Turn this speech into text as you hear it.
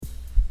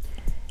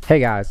Hey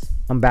guys,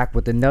 I'm back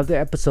with another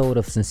episode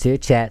of Sincere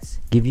Chats,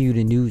 giving you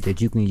the news that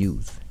you can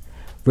use.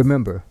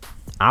 Remember,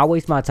 I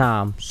waste my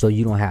time so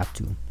you don't have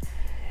to.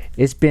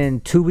 It's been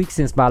 2 weeks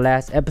since my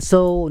last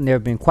episode, and there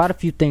have been quite a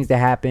few things that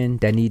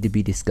happened that need to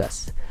be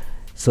discussed.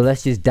 So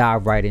let's just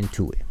dive right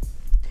into it.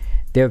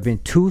 There have been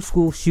 2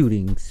 school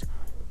shootings,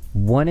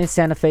 one in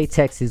Santa Fe,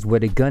 Texas,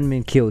 where the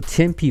gunman killed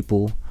 10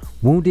 people,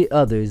 wounded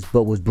others,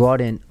 but was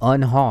brought in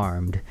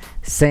unharmed,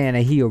 saying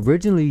that he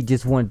originally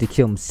just wanted to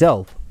kill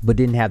himself, but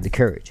didn't have the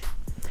courage.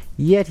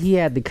 Yet he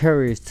had the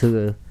courage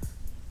to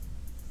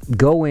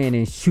go in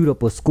and shoot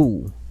up a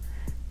school,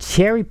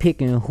 cherry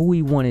picking who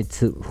he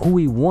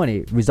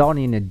wanted,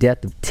 resulting in the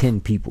death of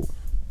 10 people.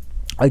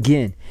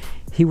 Again,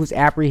 he was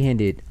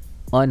apprehended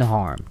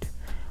unharmed,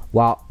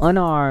 while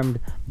unarmed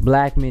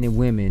black men and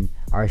women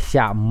are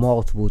shot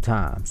multiple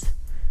times.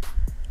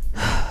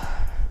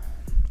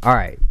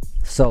 Alright,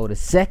 so the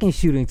second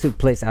shooting took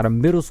place at a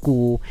middle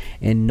school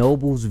in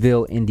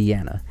Noblesville,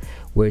 Indiana,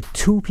 where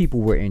 2 people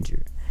were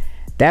injured.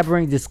 That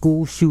brings the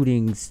school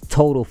shootings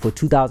total for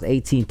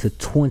 2018 to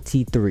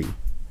 23.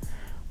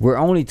 We're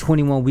only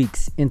 21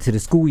 weeks into the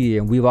school year,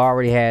 and we've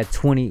only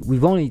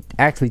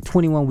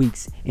 21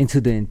 weeks into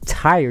the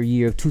entire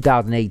year of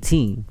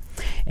 2018,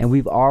 and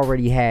we've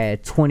already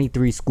had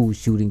 23 school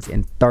shootings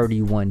and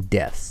 31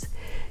 deaths.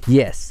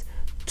 Yes,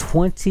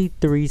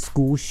 23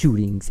 school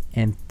shootings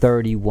and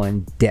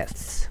 31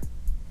 deaths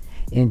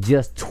in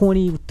just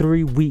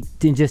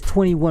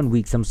 21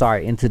 weeks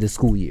into the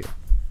school year.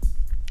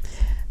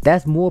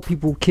 That's more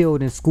people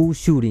killed in school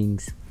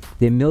shootings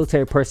than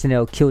military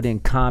personnel killed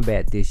in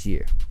combat this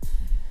year.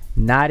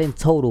 Not in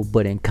total,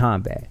 but in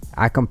combat.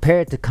 I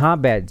compare it to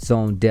combat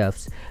zone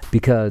deaths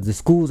because the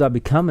schools are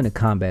becoming a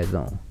combat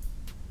zone.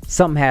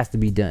 Something has to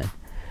be done.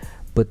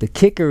 But the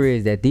kicker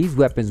is that these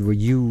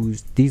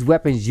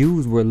weapons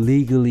used were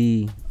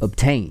legally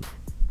obtained.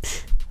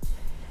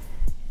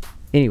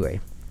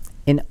 Anyway,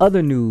 in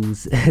other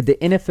news, the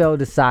NFL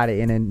decided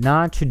in a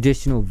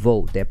non-traditional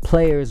vote that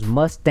players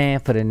must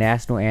stand for the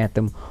national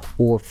anthem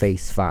or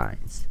face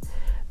fines.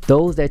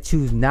 Those that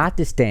choose not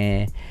to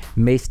stand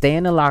may stay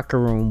in the locker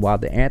room while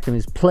the anthem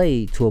is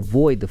played to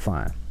avoid the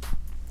fine.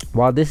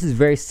 While this is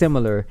very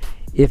similar,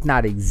 if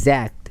not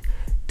exact,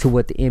 to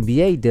what the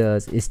NBA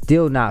does, it's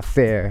still not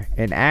fair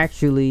and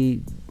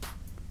actually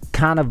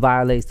kind of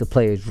violates the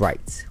players'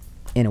 rights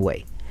in a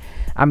way.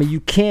 I mean, you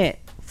can't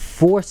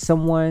force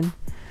someone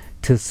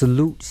to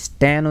salute,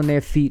 stand on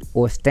their feet,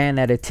 or stand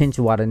at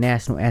attention while the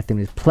national anthem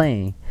is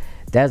playing.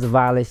 That's a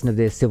violation of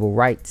their civil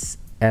rights,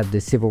 of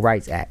the Civil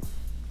Rights Act.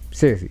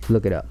 Seriously,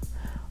 look it up.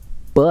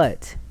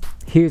 But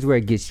here's where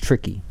it gets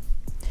tricky.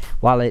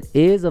 While it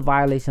is a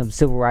violation of the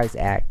Civil Rights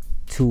Act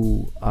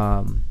to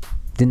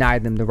deny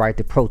them the right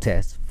to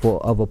protest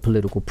of a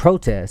political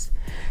protest,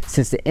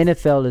 since the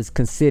NFL is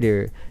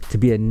considered to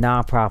be a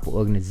non-profit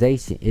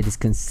organization, it is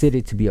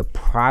considered to be a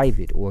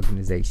private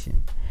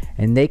organization,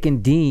 and they can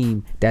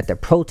deem that the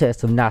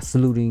protest of not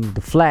saluting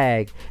the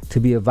flag to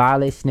be a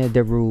violation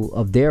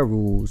of their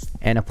rules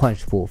and a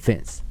punishable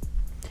offense.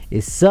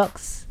 It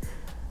sucks,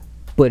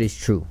 but it's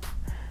true.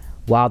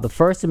 While the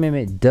First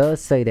Amendment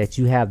does say that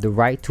you have the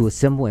right to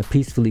assemble and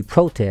peacefully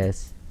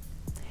protest,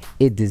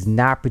 it does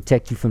not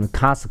protect you from the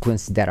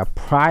consequences that a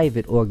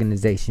private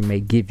organization may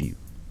give you.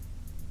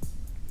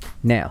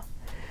 Now,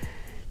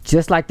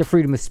 just like the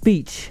freedom of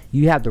speech,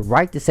 you have the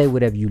right to say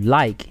whatever you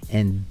like,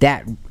 and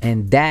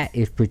that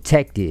is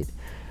protected.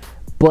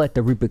 But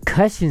the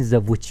repercussions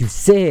of what you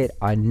said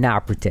are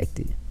not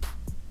protected.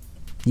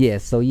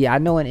 I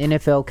know in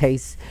NFL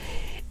case,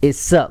 it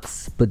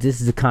sucks, but this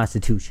is the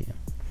Constitution.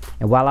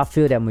 And while I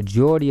feel that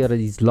majority of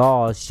these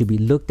laws should be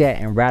looked at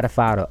and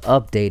ratified or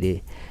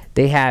updated,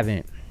 they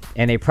haven't.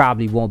 And they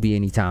probably won't be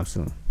anytime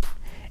soon.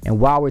 And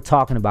while we're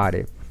talking about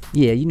it,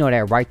 you know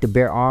that right to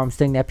bear arms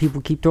thing that people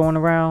keep throwing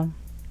around?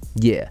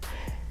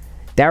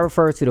 That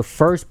refers to the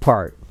first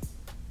part.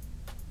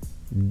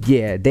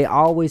 They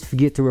always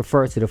forget to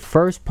refer to the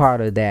first part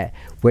of that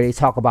where they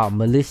talk about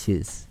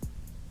militias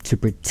to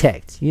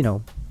protect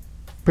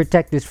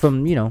us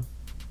from,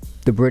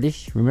 the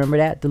British. Remember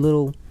that? The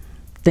little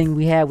thing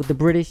we had with the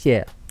British?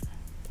 It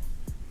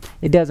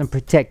doesn't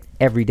protect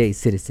everyday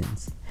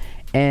citizens.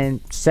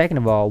 And second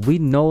of all, we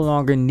no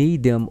longer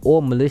need them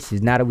or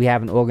militias now that we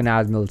have an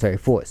organized military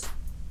force.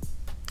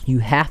 You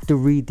have to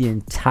read the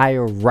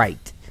entire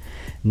right,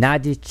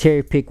 not just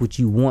cherry pick what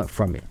you want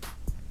from it.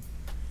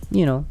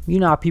 You know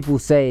how people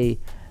say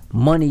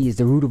money is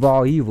the root of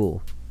all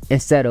evil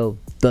instead of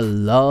the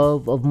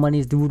love of money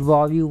is the root of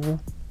all evil.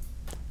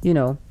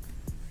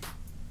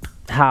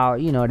 How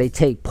they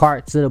take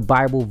parts of the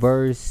Bible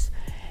verse,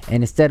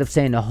 and instead of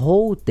saying the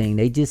whole thing,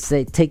 they just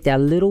take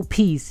that little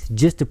piece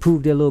just to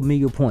prove their little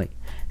meager point.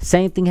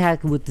 Same thing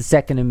happened with the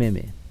Second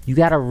Amendment. You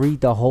got to read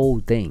the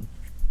whole thing.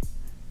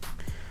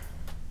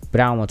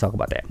 But I don't want to talk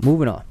about that.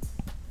 Moving on.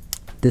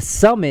 The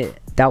summit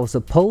that was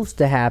supposed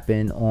to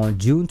happen on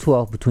June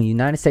 12th between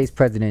United States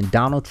President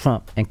Donald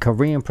Trump and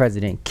Korean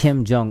President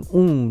Kim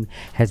Jong-un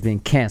has been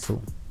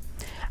canceled.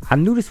 I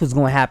knew this was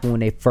going to happen when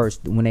they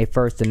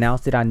first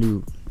announced it. I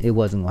knew it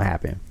wasn't going to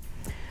happen.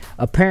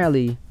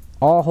 apparently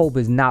all hope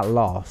is not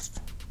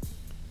lost,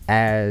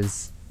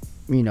 as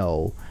you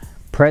know,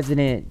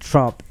 President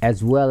Trump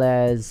as well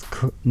as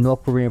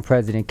North Korean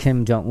President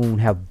Kim Jong-un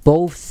have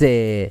both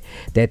said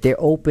that they're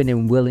open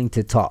and willing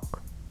to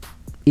talk,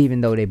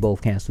 even though they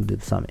both canceled the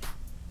summit.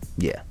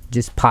 Yeah,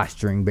 just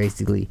posturing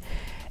basically.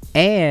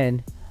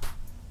 And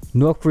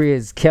North Korea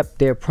has kept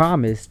their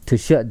promise to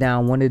shut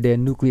down one of their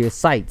nuclear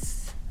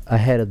sites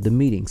ahead of the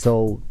meeting.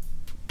 So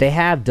they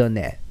have done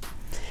that.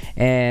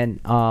 And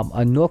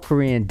a North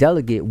Korean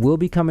delegate will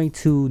be coming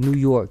to New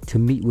York to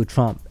meet with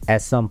Trump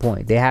at some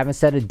point. They haven't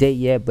set a date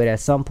yet, but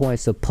at some point,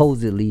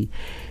 supposedly,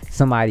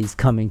 somebody's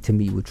coming to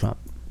meet with Trump.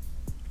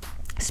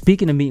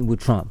 Speaking of meeting with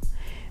Trump,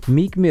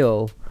 Meek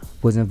Mill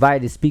was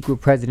invited to speak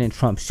with President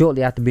Trump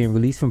shortly after being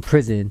released from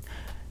prison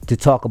to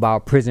talk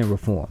about prison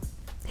reform.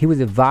 He was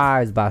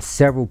advised by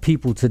several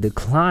people to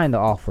decline the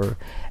offer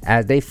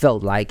as they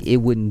felt like it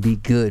wouldn't be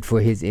good for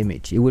his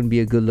image. It wouldn't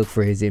be a good look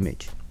for his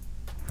image.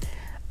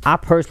 I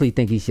personally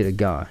think he should have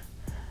gone.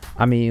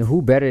 I mean,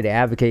 who better to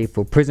advocate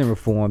for prison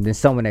reform than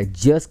someone that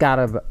just got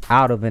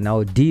out of an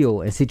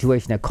ordeal and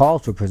situation that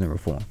calls for prison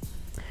reform?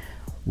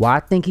 Why I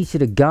think he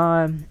should have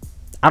gone,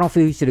 I don't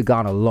feel he should have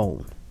gone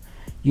alone.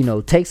 You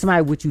know, take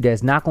somebody with you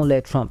that's not going to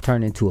let Trump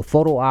turn into a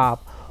photo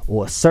op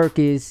or a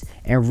circus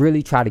and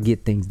really try to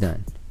get things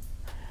done.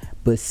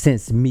 But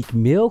since Meek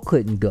Mill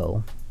couldn't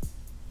go,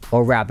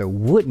 or rather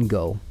wouldn't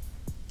go,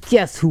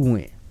 guess who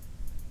went?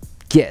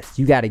 Guess.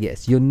 You got to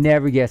guess. You'll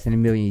never guess in a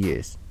million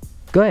years.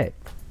 Go ahead.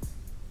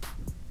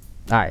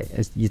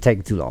 Alright, you're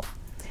taking too long.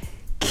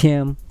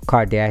 Kim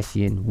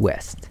Kardashian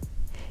West.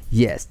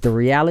 Yes, the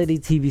reality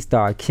TV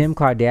star Kim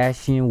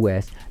Kardashian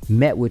West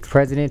met with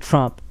President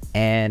Trump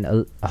and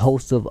a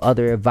host of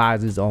other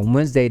advisors on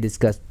Wednesday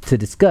to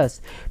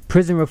discuss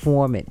prison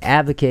reform and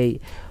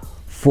advocate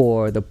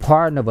for the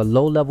pardon of a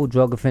low-level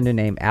drug offender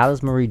named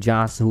Alice Marie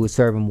Johnson, who is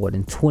serving more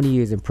than 20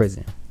 years in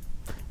prison.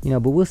 You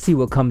know, but we'll see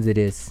what comes of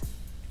this.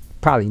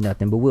 Probably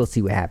nothing, but we'll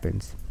see what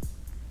happens.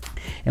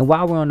 And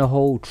while we're on the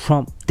whole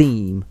Trump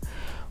theme,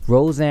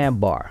 Roseanne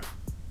Barr,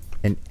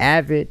 an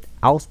avid,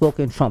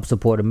 outspoken Trump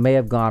supporter, may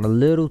have gone a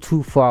little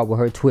too far with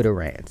her Twitter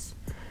rants.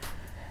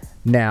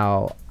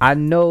 Now, I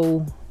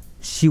know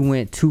she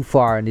went too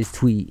far in this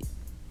tweet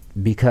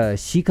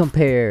because she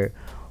compared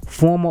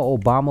former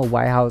Obama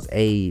White House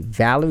aide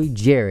Valerie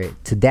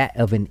Jarrett to that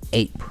of an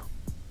ape.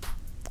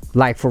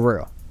 Like, for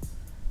real.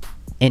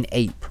 An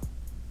ape.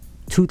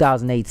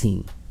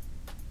 2018.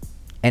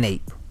 An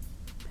ape.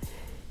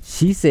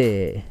 She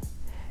said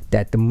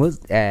that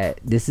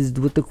this is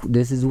what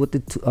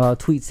the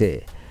tweet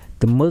said.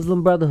 The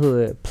Muslim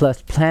Brotherhood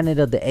plus Planet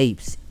of the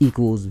Apes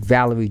equals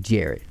Valerie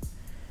Jarrett.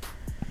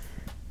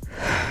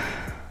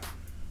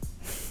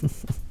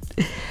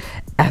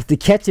 After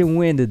catching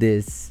wind of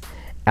the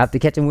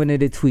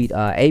tweet,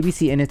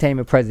 ABC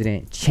Entertainment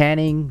president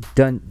Channing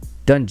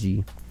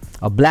Dungey,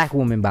 a black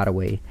woman by the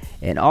way,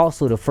 and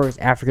also the first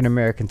African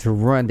American to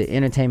run the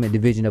entertainment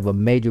division of a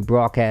major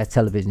broadcast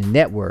television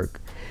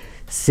network,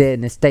 said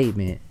in a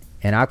statement,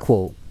 and I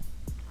quote,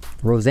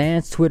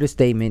 "Roseanne's Twitter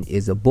statement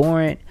is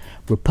abhorrent,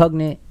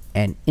 repugnant,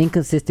 and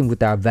inconsistent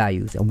with our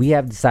values, and we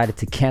have decided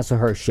to cancel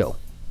her show,"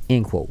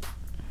 end quote.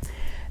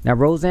 Now,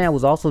 Roseanne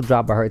was also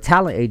dropped by her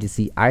talent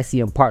agency,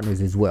 ICM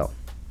Partners, as well.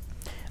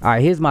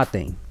 Alright, here's my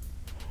thing.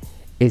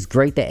 It's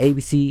great that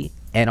ABC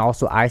and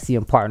also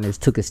ICM Partners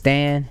took a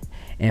stand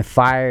and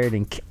fired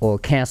or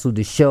canceled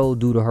the show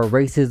due to her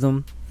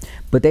racism,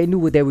 but they knew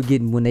what they were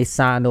getting when they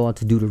signed on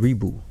to do the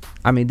reboot.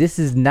 I mean, this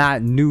is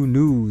not new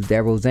news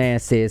that Roseanne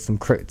said some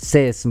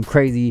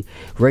crazy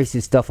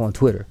racist stuff on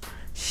Twitter.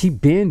 She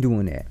been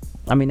doing that.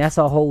 I mean, that's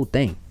her whole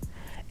thing.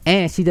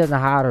 And she doesn't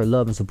hide her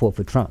love and support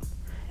for Trump.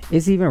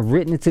 It's even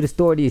written into the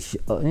story.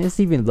 It's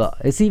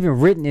even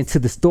written into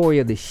the story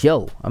of the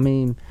show. I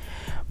mean,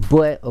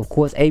 but of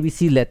course,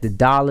 ABC let the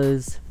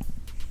dollars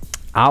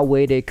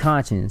outweigh their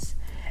conscience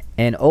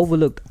and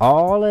overlooked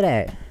all of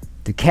that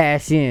to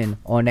cash in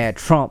on that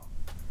Trump.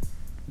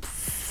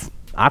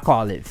 I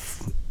call it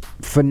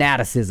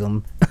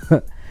fanaticism.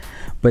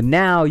 But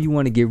now you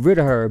want to get rid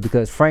of her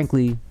because,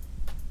 frankly,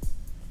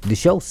 the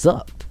show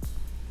sucked.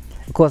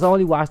 Of course, I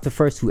only watched the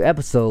first 2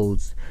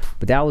 episodes,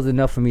 but that was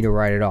enough for me to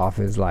write it off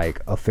as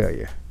like a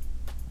failure.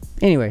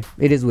 Anyway,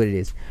 it is what it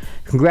is.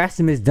 Congrats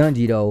to Miss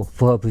Dungey though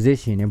for her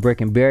position in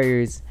breaking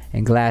barriers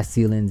and glass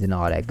ceilings and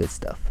all that good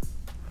stuff.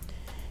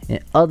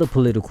 In other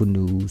political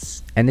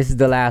news, and this is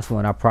the last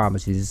one, I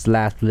promise you, this is the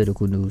last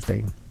political news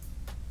thing.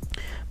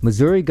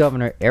 Missouri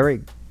Governor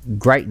Eric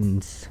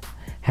Greitens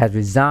has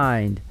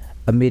resigned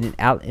amid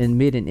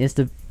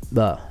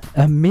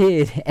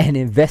an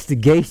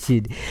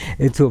investigation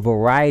into a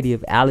variety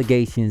of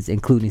allegations,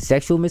 including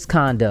sexual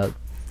misconduct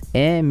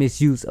and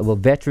misuse of a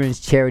veterans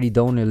charity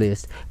donor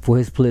list for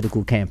his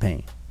political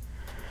campaign.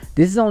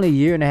 This is only a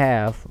year and a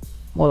half,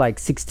 more like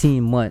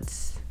 16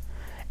 months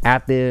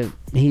after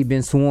he'd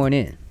been sworn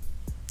in.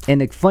 And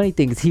the funny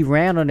thing is, he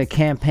ran on a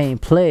campaign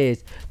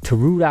pledge to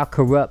root out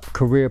corrupt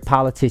career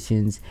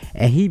politicians,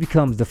 and he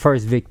becomes the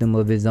first victim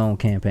of his own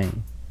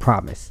campaign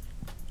promise.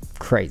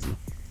 Crazy.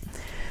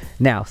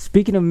 Now,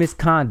 speaking of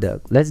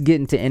misconduct, let's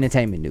get into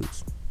entertainment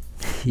news.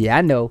 Yeah,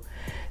 I know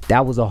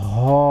that was a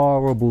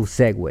horrible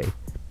segue,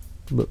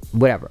 but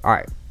whatever. All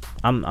right,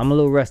 I'm a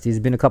little rusty. It's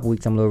been a couple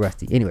weeks. I'm a little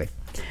rusty. Anyway,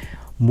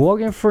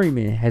 Morgan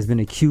Freeman has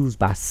been accused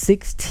by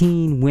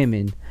 16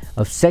 women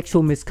of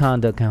sexual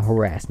misconduct and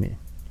harassment.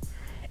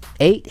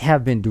 8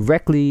 have been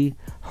directly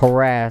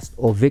harassed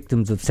or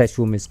victims of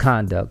sexual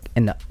misconduct,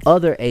 and the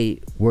other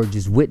 8 were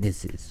just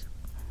witnesses.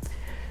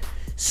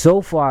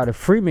 So far, the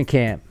Freeman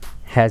camp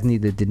has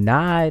neither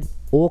denied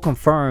or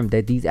confirmed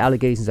that these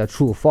allegations are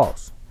true or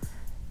false.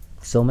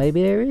 So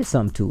maybe there is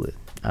something to it.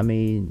 I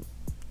mean,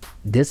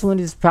 this one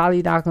is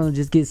probably not going to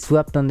just get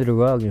swept under the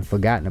rug and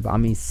forgotten about. I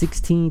mean,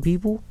 16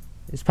 people?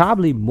 It's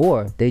probably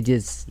more. They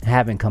just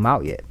haven't come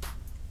out yet.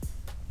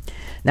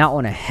 Now,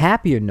 on a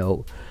happier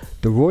note,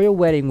 the royal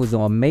wedding was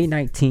on May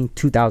 19,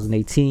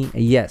 2018.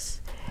 And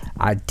yes,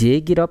 I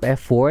did get up at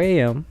 4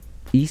 a.m.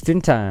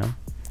 Eastern Time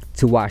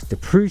to watch the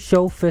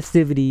pre-show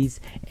festivities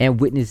and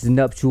witness the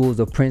nuptials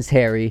of Prince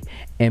Harry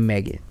and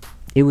Meghan.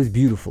 It was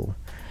beautiful.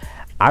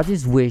 I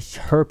just wish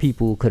her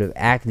people could have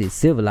acted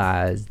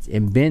civilized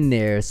and been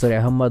there so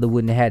that her mother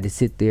wouldn't have had to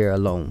sit there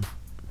alone.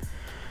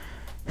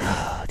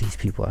 These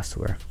people, I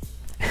swear.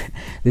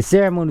 The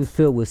ceremony was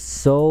filled with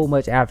so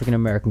much African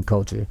American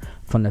culture,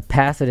 from the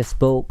pastor that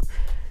spoke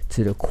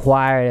to the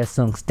choir that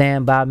sung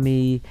Stand By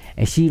Me,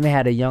 and she even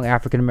had a young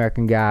African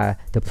American guy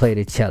to play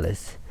the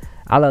cellist.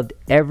 I loved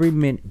every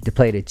minute to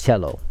play the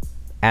cello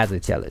as a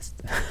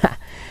cellist.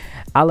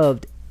 I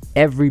loved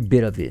every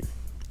bit of it.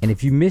 And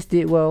if you missed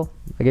it, well,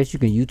 I guess you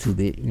can YouTube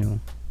it. You know,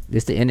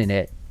 it's the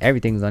internet.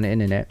 Everything's on the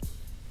internet.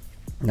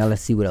 Now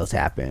let's see what else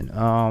happened.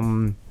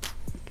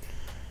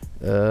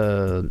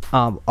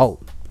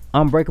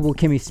 Unbreakable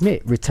Kimmy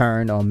Schmidt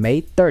returned on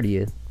May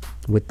 30th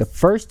with the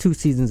first 2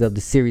 seasons of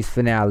the series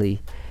finale.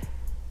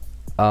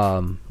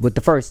 With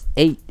the first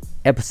 8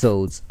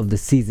 episodes of the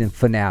season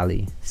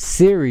finale,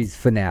 series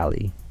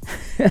finale.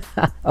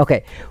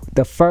 Okay,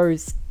 the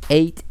first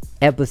 8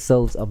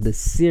 episodes of the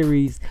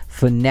series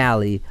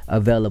finale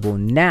available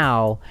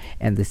now,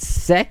 and the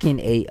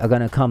second 8 are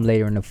gonna come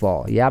later in the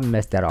fall. Yeah, I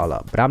messed that all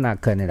up, but I'm not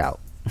cutting it out.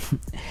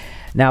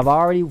 Now, I've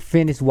already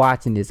finished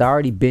watching this. I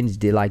already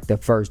binged it like the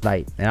first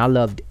night, and I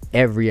loved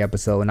every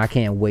episode, and I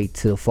can't wait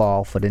till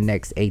fall for the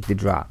next 8 to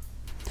drop.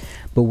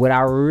 But what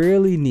I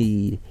really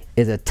need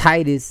is a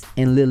Titus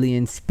and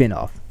Lillian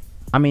spinoff.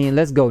 I mean,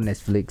 let's go,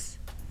 Netflix.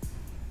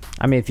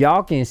 I mean, if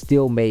y'all can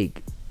still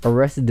make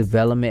Arrested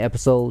Development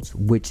episodes,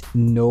 which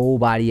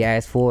nobody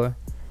asked for,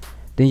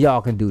 then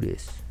y'all can do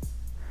this.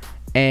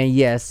 And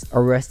yes,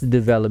 Arrested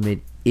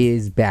Development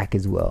is back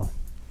as well.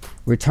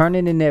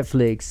 Returning to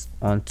Netflix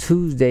on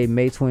Tuesday,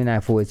 May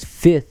 29th for its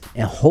 5th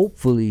and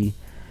hopefully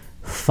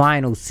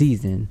final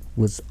season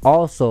was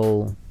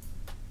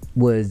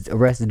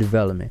Arrested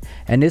Development.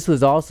 And this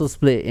was also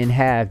split in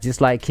half, just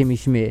like Kimmy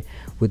Schmidt,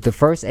 with the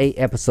first 8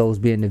 episodes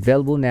being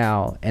available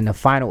now and the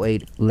final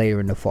 8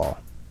 later in the fall.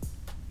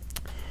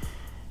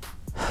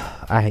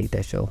 I hate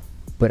that show,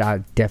 but I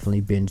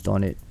definitely binged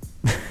on it.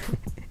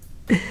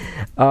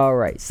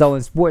 Alright, so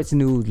in sports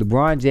news,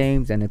 LeBron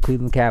James and the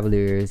Cleveland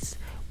Cavaliers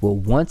will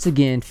once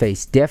again face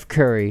Steph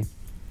Curry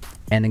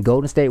and the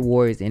Golden State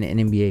Warriors in the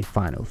NBA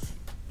Finals.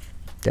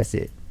 That's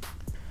it.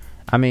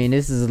 I mean,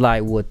 this is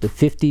like, what, the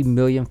 50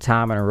 millionth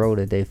time in a row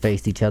that they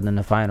faced each other in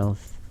the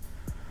finals.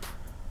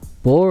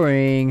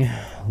 Boring.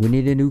 We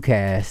need a new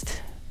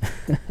cast.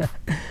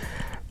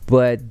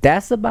 But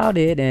that's about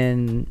it,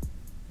 and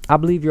I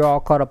believe you're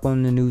all caught up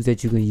on the news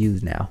that you can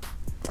use now.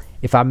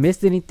 If I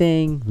missed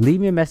anything,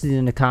 leave me a message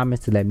in the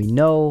comments to let me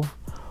know.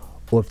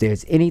 Or if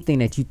there's anything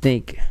that you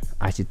think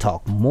I should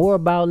talk more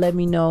about, let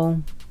me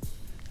know.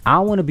 I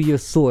want to be your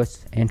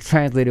source and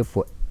translator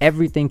for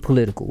everything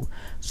political.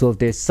 So if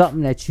there's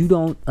something that you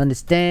don't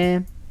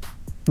understand,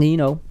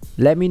 then,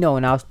 let me know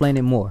and I'll explain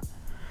it more.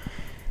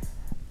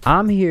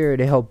 I'm here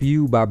to help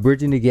you by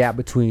bridging the gap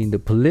between the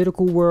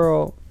political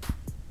world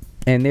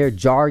and their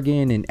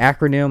jargon and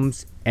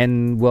acronyms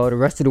and, well, the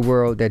rest of the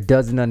world that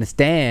doesn't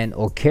understand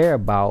or care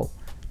about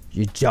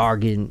your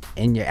jargon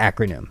and your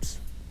acronyms.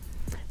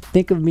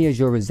 Think of me as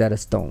your Rosetta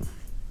Stone.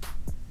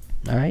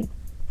 Alright?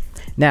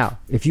 Now,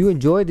 if you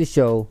enjoyed the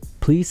show,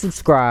 please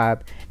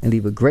subscribe and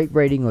leave a great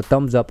rating or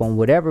thumbs up on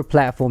whatever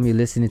platform you're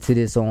listening to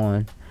this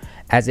on,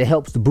 as it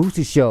helps to boost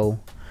the show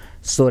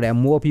so that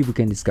more people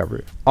can discover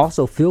it.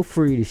 Also, feel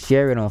free to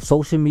share it on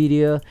social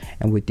media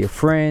and with your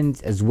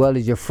friends as well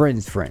as your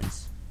friends'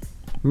 friends.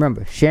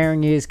 Remember,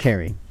 sharing is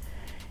caring.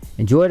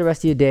 Enjoy the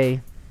rest of your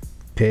day.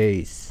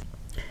 Peace.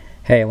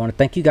 Hey, I want to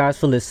thank you guys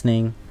for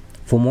listening.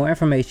 For more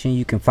information,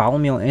 you can follow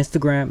me on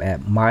Instagram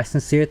at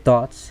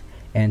MySincereThoughts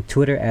and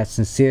Twitter at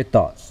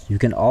SincereThoughts. You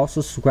can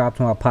also subscribe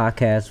to my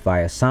podcast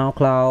via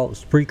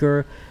SoundCloud,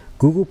 Spreaker,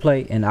 Google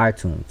Play, and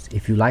iTunes.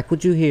 If you like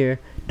what you hear,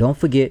 don't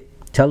forget,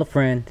 tell a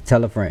friend to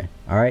tell a friend.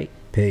 All right?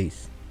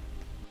 Peace.